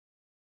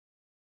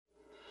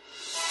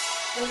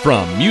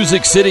From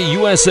Music City,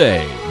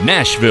 USA,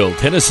 Nashville,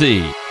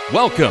 Tennessee,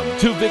 welcome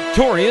to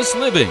Victorious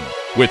Living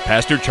with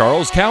Pastor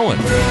Charles Cowan.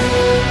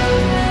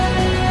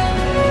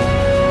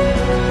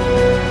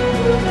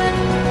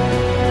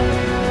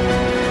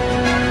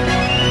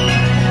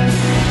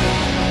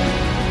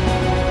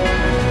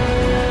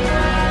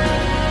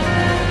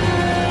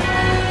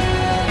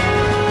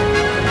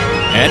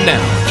 And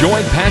now,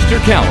 join Pastor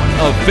Cowan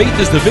of Faith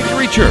is the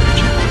Victory Church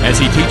as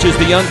he teaches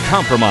the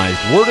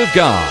uncompromised Word of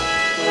God.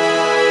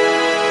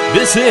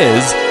 This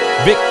is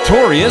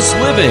Victorious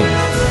Living.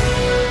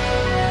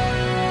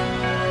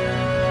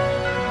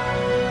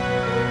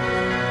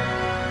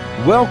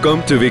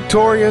 Welcome to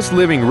Victorious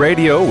Living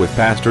Radio with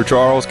Pastor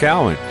Charles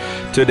Cowan.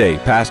 Today,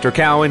 Pastor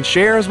Cowan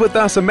shares with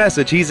us a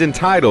message he's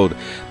entitled,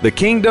 "The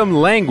Kingdom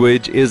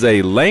Language is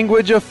a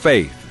Language of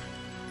Faith."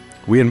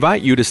 We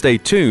invite you to stay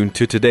tuned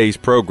to today's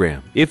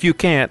program. If you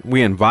can't,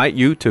 we invite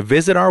you to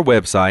visit our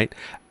website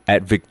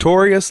at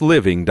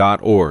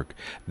victoriousliving.org.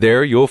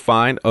 There you'll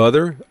find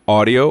other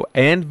audio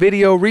and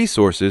video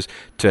resources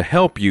to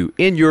help you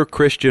in your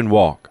Christian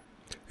walk.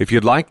 If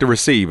you'd like to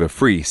receive a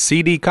free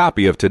CD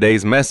copy of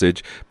today's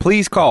message,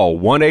 please call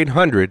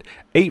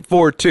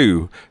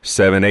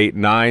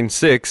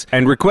 1-800-842-7896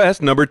 and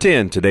request number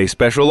 10. Today's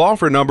special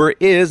offer number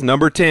is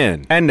number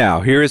 10. And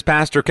now, here is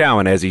Pastor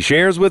Cowan as he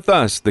shares with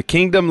us, the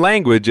kingdom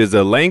language is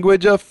a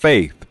language of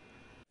faith.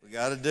 We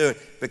got to do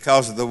it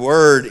because the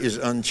word is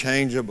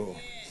unchangeable.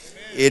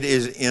 It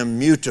is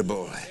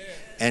immutable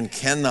and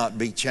cannot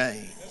be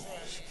changed.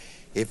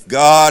 If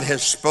God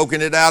has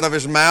spoken it out of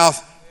his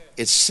mouth,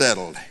 it's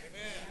settled.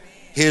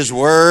 His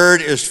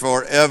word is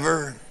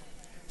forever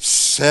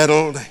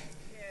settled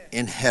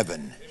in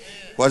heaven.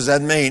 What does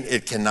that mean?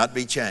 It cannot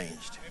be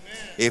changed.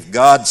 If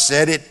God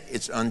said it,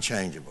 it's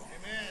unchangeable.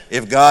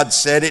 If God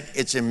said it,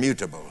 it's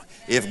immutable.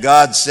 If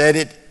God said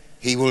it,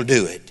 he will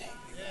do it.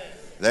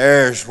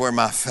 There's where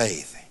my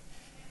faith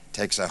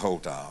takes a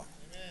hold of.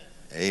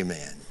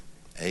 Amen.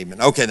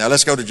 Amen. Okay, now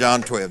let's go to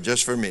John 12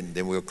 just for a minute,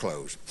 then we'll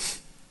close.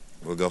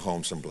 We'll go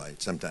home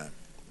sometime.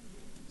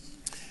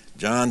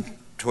 John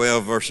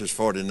 12 verses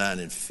 49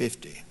 and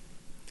 50.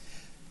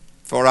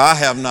 For I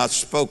have not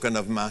spoken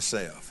of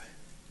myself.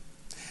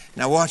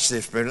 Now watch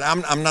this.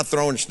 I'm not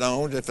throwing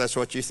stones. If that's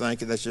what you think,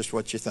 that's just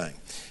what you think.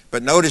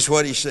 But notice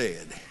what he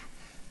said.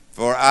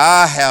 For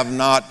I have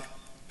not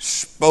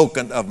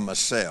spoken of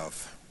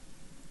myself.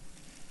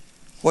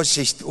 What's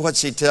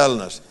he telling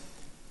us?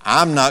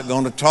 I'm not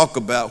going to talk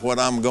about what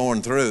I'm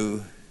going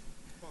through.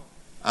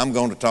 I'm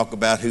going to talk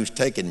about who's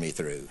taking me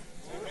through.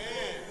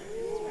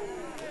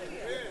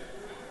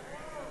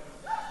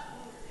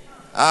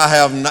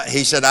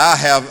 He said,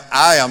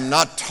 I am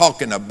not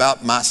talking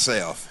about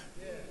myself.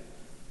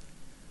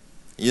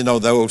 You know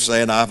the old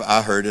saying,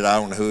 I heard it,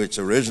 I don't know who it's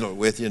original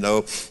with,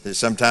 that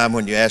sometime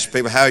when you ask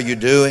people, how are you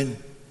doing?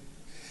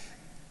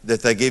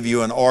 That they give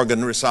you an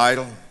organ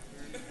recital.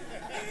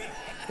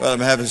 Well, I'm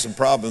having some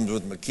problems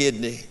with my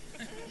kidney.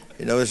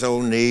 This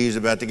old knee's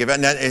about to give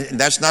out. And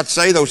that's not to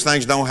say those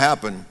things don't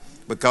happen,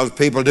 because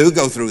people do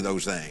go through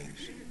those things.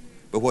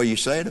 But what are you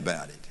saying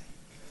about it?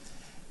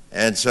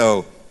 And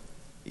so,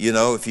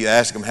 if you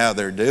ask them how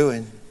they're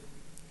doing,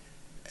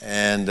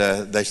 and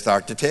they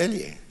start to tell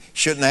you.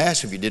 Shouldn't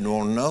ask if you didn't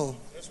want to know.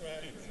 That's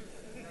right.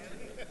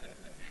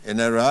 Isn't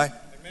that right?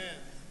 Amen.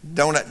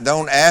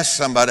 Don't ask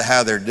somebody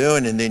how they're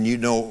doing, and then you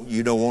don't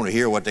want to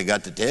hear what they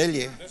got to tell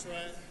you. That's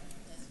right.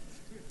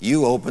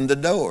 You open the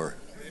door.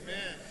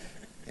 Amen.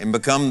 And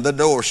become the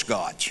door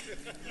scotch.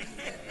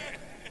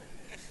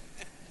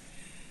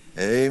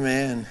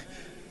 Amen.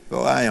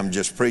 Well, I am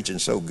just preaching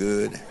so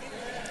good.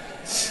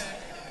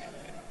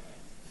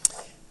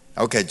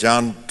 Okay,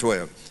 John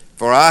 12.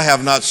 For I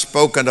have not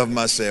spoken of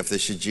myself.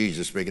 This is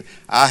Jesus speaking.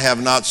 I have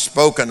not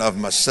spoken of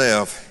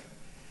myself,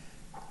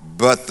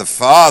 but the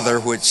Father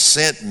which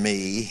sent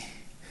me,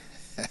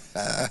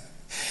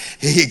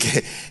 he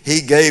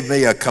gave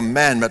me a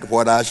commandment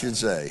what I should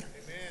say.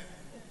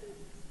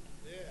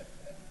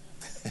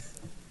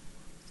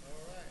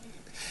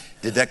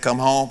 Did that come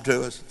home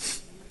to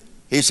us?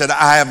 He said,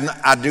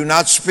 I do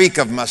not speak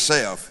of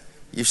myself.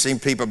 You've seen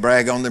people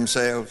brag on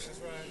themselves?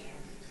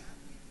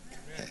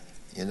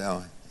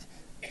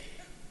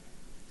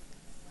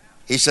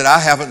 He said, I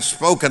haven't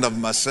spoken of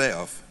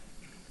myself.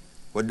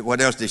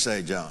 What else did he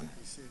say, John?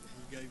 He said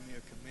he gave me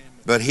a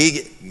commandment. But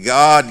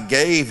God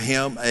gave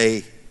him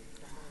a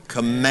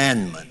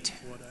commandment.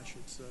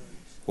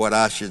 What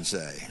I should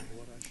say.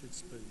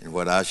 And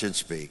what I should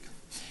speak.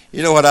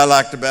 You know what I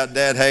liked about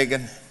Dad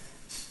Hagin?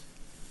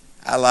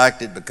 I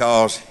liked it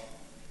because,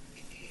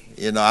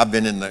 I've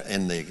been in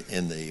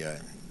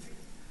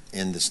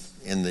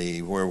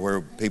the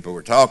where people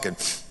were talking.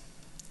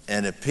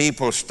 And if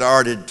people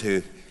started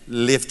to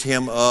lift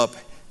him up,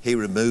 he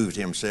removed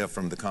himself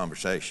from the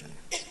conversation.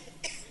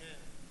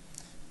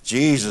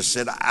 Jesus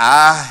said,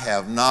 I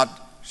have not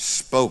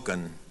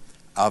spoken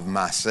of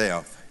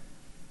myself.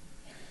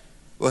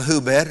 Well,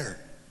 who better?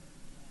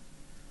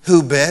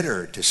 Who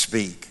better to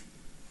speak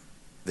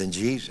than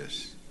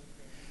Jesus?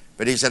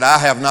 But he said, I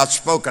have not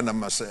spoken of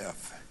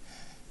myself.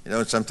 You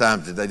know,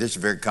 sometimes today, this is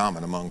very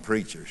common among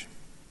preachers.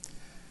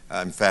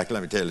 In fact,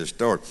 let me tell you this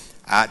story.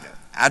 I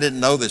didn't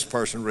know this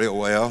person real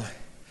well,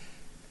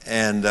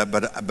 and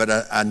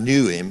but I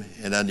knew him,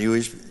 and I knew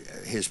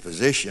his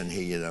position.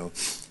 He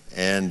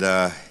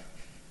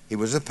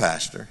was a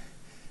pastor.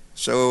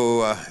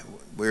 So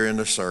we were in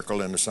a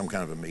circle in some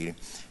kind of a meeting,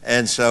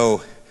 and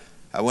so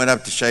I went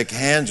up to shake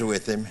hands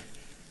with him,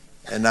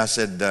 and I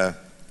said,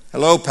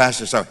 "Hello,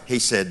 Pastor." So he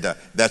said,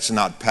 "That's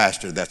not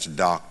pastor, that's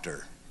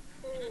doctor."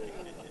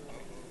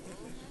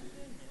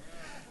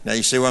 Now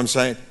you see what I'm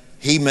saying?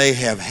 He may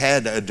have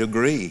had a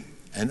degree,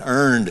 an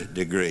earned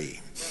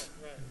degree,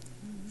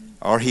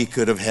 or he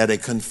could have had a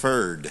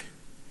conferred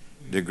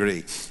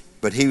degree.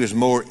 But he was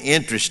more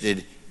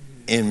interested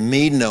in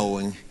me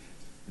knowing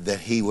that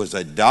he was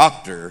a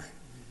doctor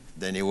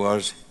than he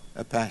was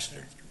a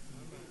pastor.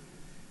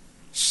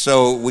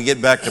 So we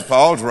get back to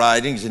Paul's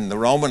writings in the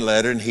Roman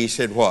letter, and he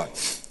said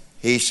what?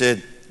 He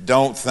said,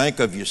 "Don't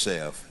think of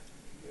yourself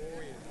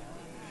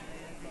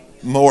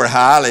more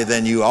highly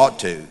than you ought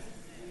to,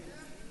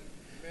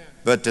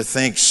 but to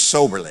think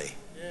soberly,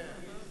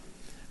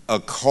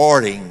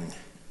 according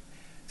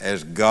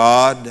as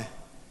God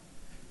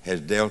has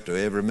dealt to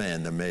every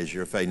man the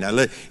measure of faith." Now,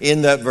 look,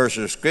 in that verse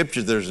of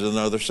Scripture, there's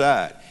another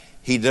side.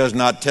 He does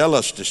not tell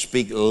us to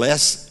speak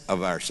less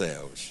of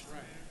ourselves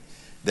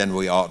than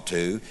we ought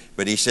to,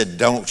 but he said,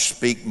 don't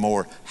speak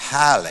more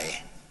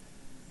highly.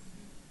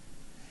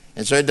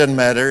 And so it doesn't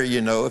matter,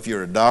 you know, if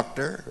you're a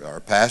doctor or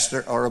a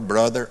pastor or a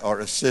brother or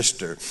a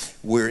sister,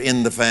 we're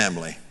in the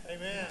family.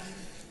 Amen.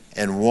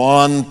 And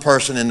one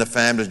person in the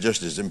family is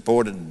just as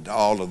important to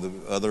all of the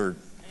other.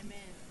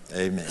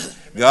 Amen.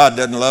 God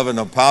doesn't love an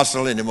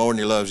apostle any more than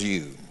he loves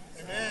you.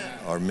 Amen.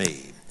 Or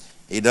me.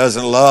 He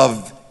doesn't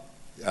love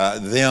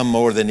them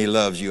more than he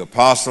loves you.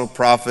 Apostle,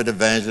 prophet,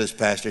 evangelist,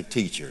 pastor,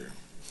 teacher.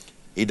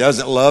 He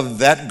doesn't love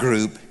that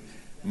group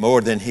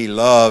more than he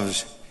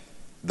loves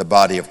the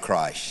body of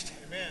Christ.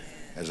 Amen.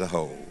 As a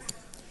whole.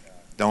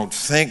 Don't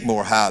think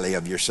more highly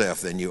of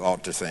yourself than you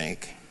ought to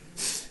think,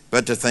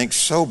 but to think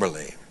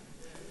soberly,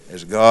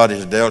 as God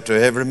has dealt to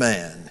every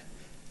man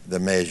the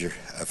measure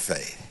of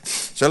faith.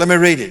 So let me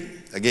read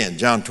it again,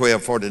 John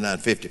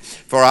 12:49-50.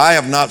 For I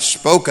have not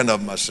spoken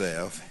of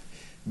myself,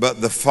 but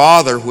the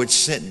Father which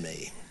sent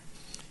me.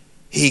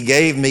 He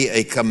gave me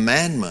a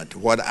commandment,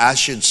 what I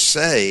should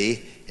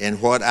say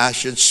and what I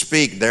should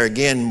speak. There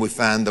again we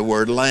find the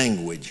word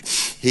language.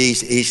 He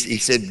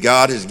said,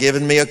 God has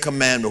given me a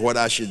commandment, what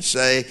I should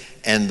say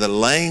and the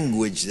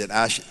language that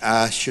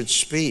I should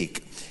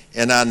speak.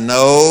 And I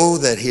know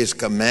that his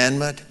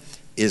commandment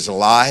is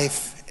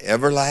life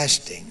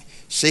everlasting.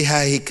 See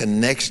how he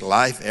connects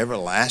life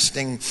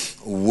everlasting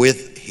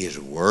with his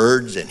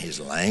words and his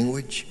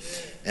language?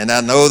 And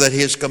I know that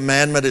his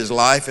commandment is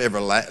life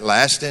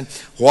everlasting.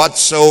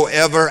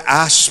 Whatsoever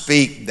I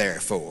speak,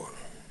 therefore,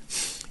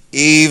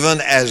 even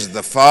as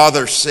the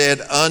Father said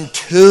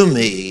unto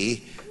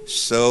me,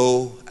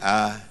 so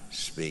I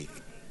speak.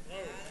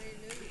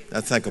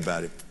 Now think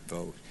about it,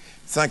 folks.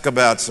 Think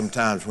about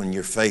sometimes when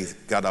your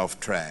faith got off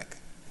track.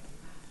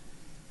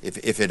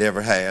 If it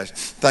ever has.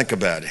 Think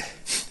about it.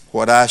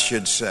 What I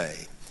should say.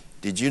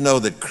 Did you know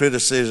that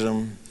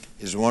criticism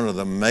is one of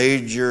the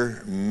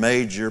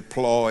major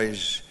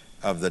ploys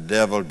of the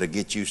devil to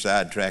get you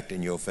sidetracked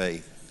in your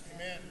faith?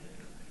 Amen.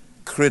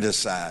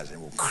 Criticizing,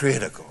 well,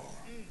 critical.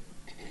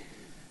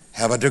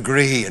 Have a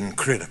degree in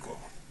critical.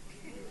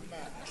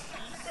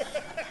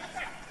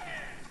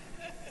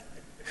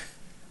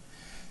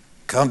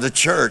 Come to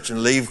church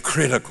and leave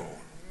critical.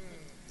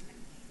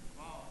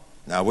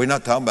 Now, we're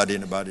not talking about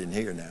anybody in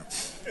here now.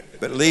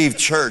 But leave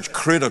church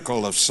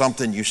critical of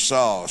something you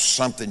saw,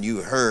 something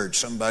you heard,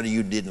 somebody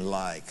you didn't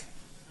like.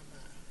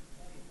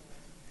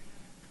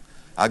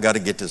 I got to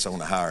get this on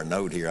a higher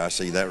note here. I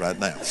see that right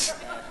now.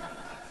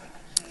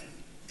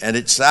 And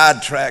it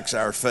sidetracks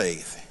our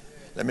faith.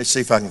 Let me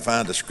see if I can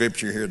find a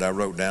scripture here that I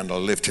wrote down to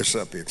lift us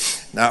up here.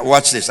 Now,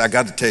 watch this. I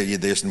got to tell you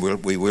this, and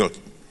we will.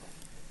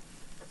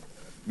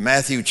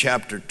 Matthew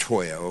chapter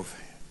 12,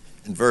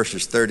 and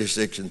verses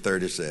 36 and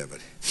 37.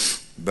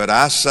 But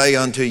I say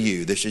unto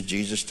you, this is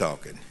Jesus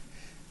talking,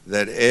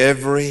 that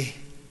every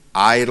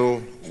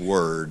idle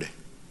word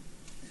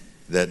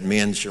that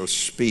men shall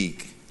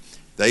speak,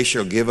 they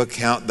shall give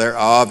account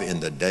thereof in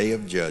the day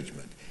of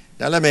judgment.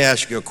 Now let me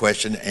ask you a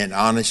question, and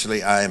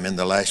honestly, I am in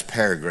the last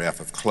paragraph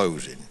of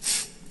closing.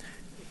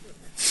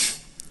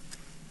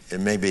 It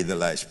may be the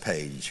last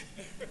page.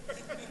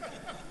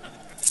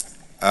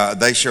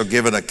 They shall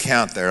give an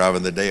account thereof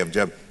in the day of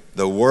judgment.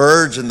 The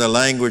words and the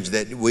language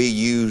that we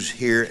use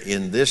here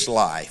in this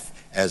life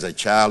as a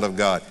child of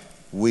God,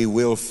 we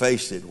will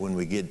face it when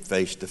we get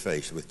face to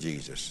face with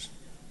Jesus.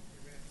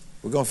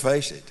 We're going to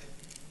face it.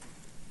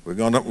 We're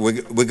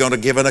going to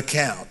give an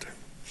account.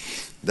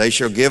 They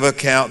shall give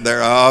account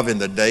thereof in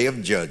the day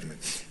of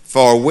judgment.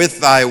 For with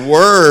thy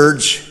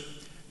words,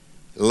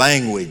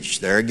 language,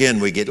 there again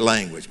we get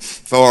language.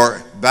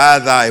 For by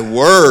thy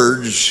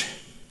words,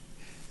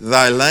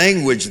 thy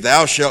language,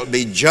 thou shalt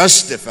be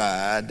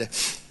justified,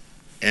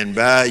 and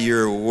by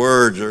your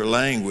words or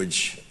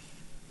language,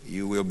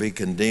 you will be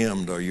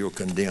condemned, or you'll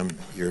condemn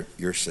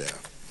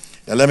yourself.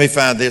 Now let me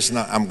find this, and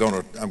I'm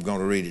going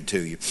to read it to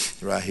you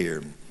right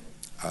here.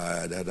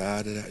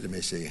 Let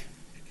me see.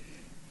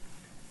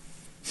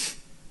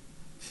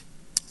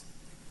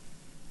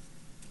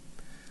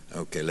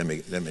 Okay, let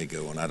me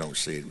go on. I don't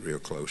see it real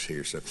close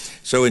here.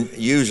 So in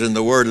using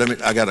the word,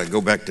 I got to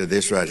go back to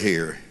this right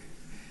here.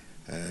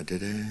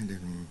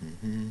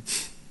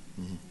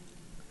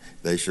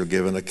 They shall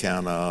give an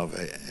account of.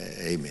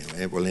 Amen.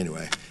 Well,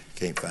 anyway,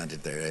 can't find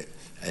it there.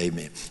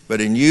 Amen. But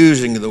in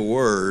using the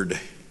word,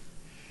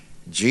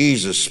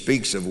 Jesus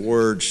speaks of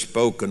words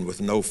spoken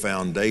with no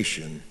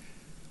foundation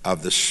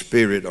of the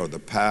Spirit or the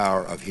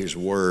power of His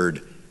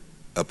word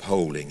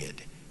upholding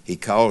it. He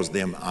calls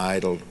them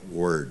idle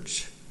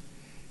words.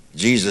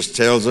 Jesus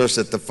tells us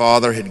that the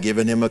Father had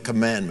given him a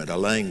commandment, a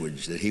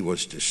language that he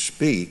was to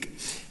speak.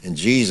 And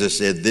Jesus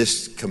said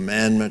this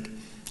commandment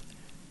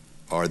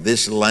or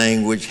this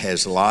language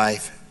has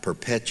life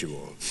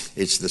perpetual.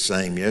 It's the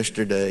same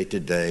yesterday,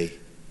 today,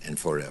 and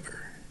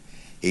forever.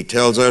 He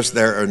tells us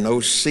there are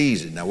no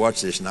seasons. Now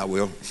watch this, and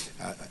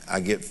I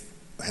get,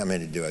 how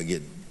many do I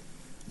get,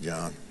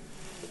 John?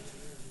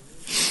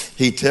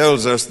 He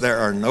tells us there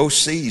are no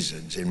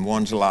seasons in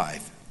one's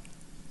life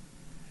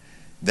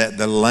that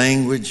the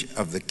language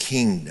of the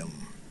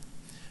kingdom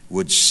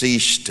would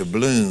cease to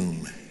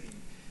bloom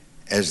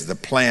as the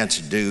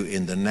plants do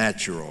in the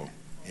natural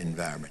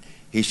environment.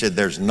 He said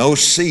there's no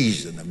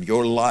season of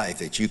your life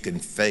that you can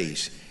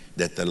face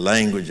that the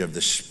language of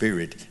the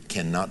Spirit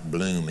cannot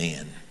bloom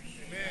in.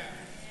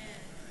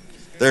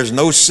 There's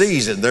no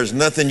season, there's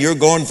nothing you're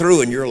going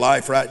through in your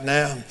life right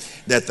now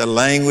that the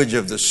language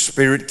of the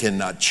Spirit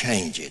cannot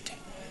change it.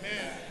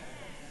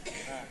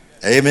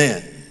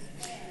 Amen.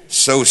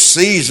 So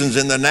seasons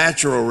in the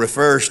natural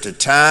refers to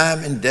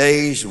time and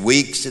days,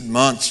 weeks and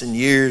months and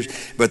years,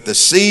 but the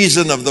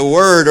season of the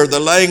word or the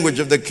language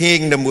of the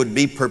kingdom would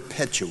be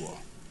perpetual.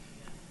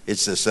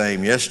 It's the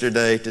same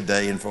yesterday,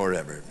 today, and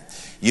forever.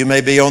 You may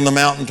be on the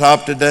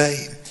mountaintop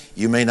today.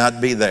 You may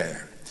not be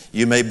there.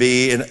 You may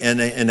be in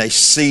a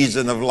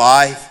season of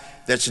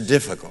life that's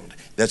difficult,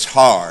 that's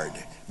hard.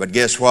 But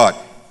guess what?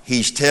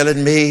 He's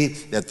telling me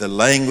that the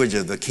language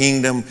of the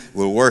kingdom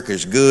will work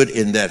as good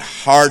in that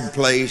hard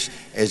place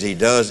as he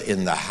does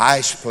in the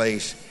highest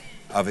place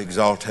of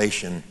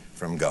exaltation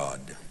from God.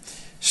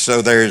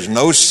 So there's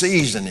no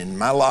season in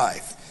my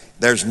life.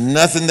 There's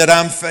nothing that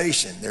I'm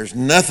facing. There's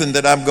nothing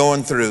that I'm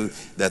going through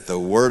that the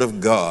Word of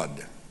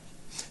God,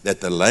 that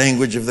the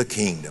language of the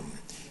kingdom,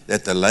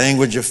 that the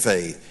language of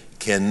faith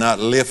cannot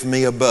lift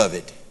me above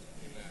it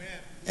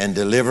and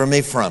deliver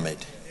me from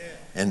it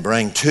and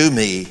bring to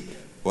me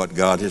what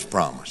God has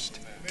promised.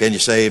 Can you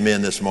say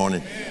amen this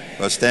morning?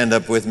 Well, stand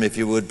up with me if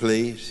you would,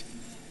 please.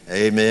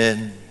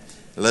 Amen.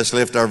 Let's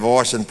lift our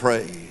voice in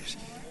praise.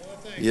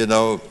 You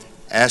know,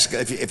 ask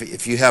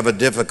if you have a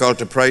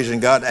difficulty praising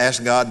God,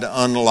 ask God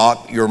to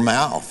unlock your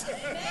mouth.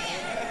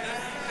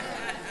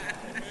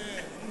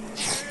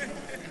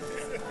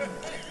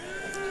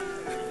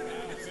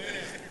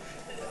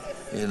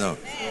 You know,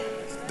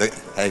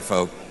 hey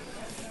folks,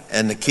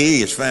 and the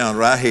key is found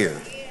right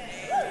here.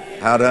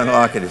 How to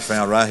unlock it is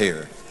found right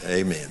here.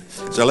 Amen.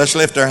 So let's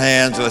lift our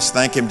hands. Let's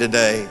thank Him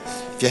today.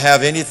 If you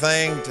have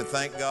anything to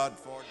thank God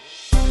for.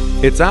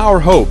 It's our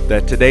hope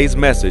that today's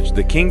message,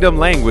 The Kingdom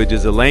Language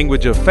is a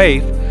Language of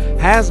Faith,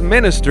 has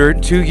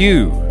ministered to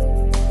you.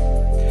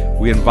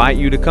 We invite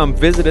you to come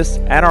visit us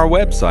at our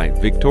website,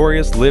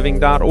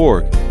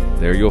 victoriousliving.org.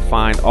 There you'll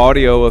find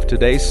audio of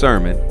today's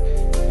sermon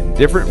and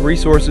different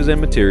resources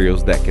and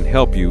materials that can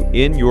help you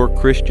in your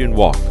Christian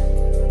walk.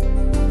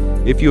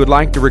 If you would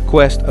like to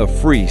request a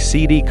free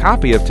CD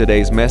copy of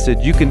today's message,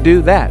 you can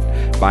do that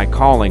by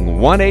calling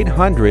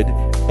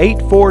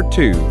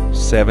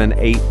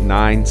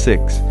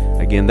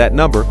 1-800-842-7896. Again, that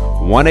number,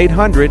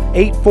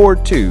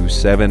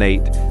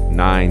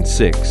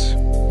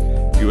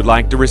 1-800-842-7896. If you would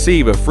like to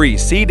receive a free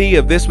CD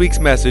of this week's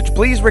message,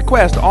 please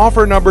request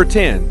offer number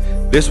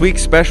 10. This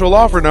week's special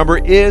offer number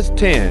is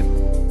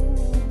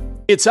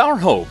 10. It's our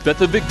hope that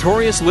the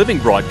Victorious Living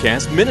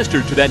broadcast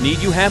ministered to that need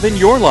you have in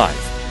your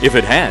life. If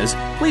it has,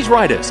 please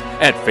write us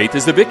at Faith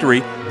is the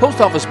Victory,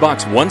 Post Office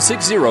Box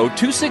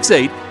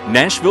 160268,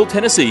 Nashville,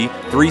 Tennessee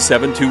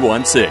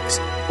 37216.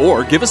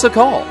 Or give us a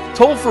call,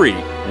 toll free,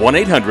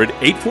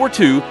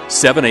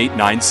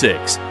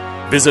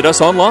 1-800-842-7896. Visit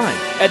us online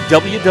at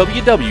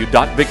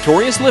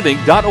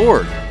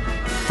www.victoriousliving.org.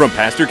 From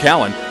Pastor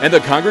Callen and the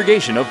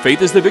congregation of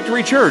Faith is the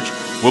Victory Church,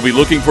 we'll be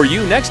looking for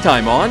you next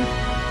time on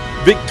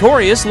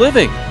Victorious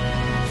Living.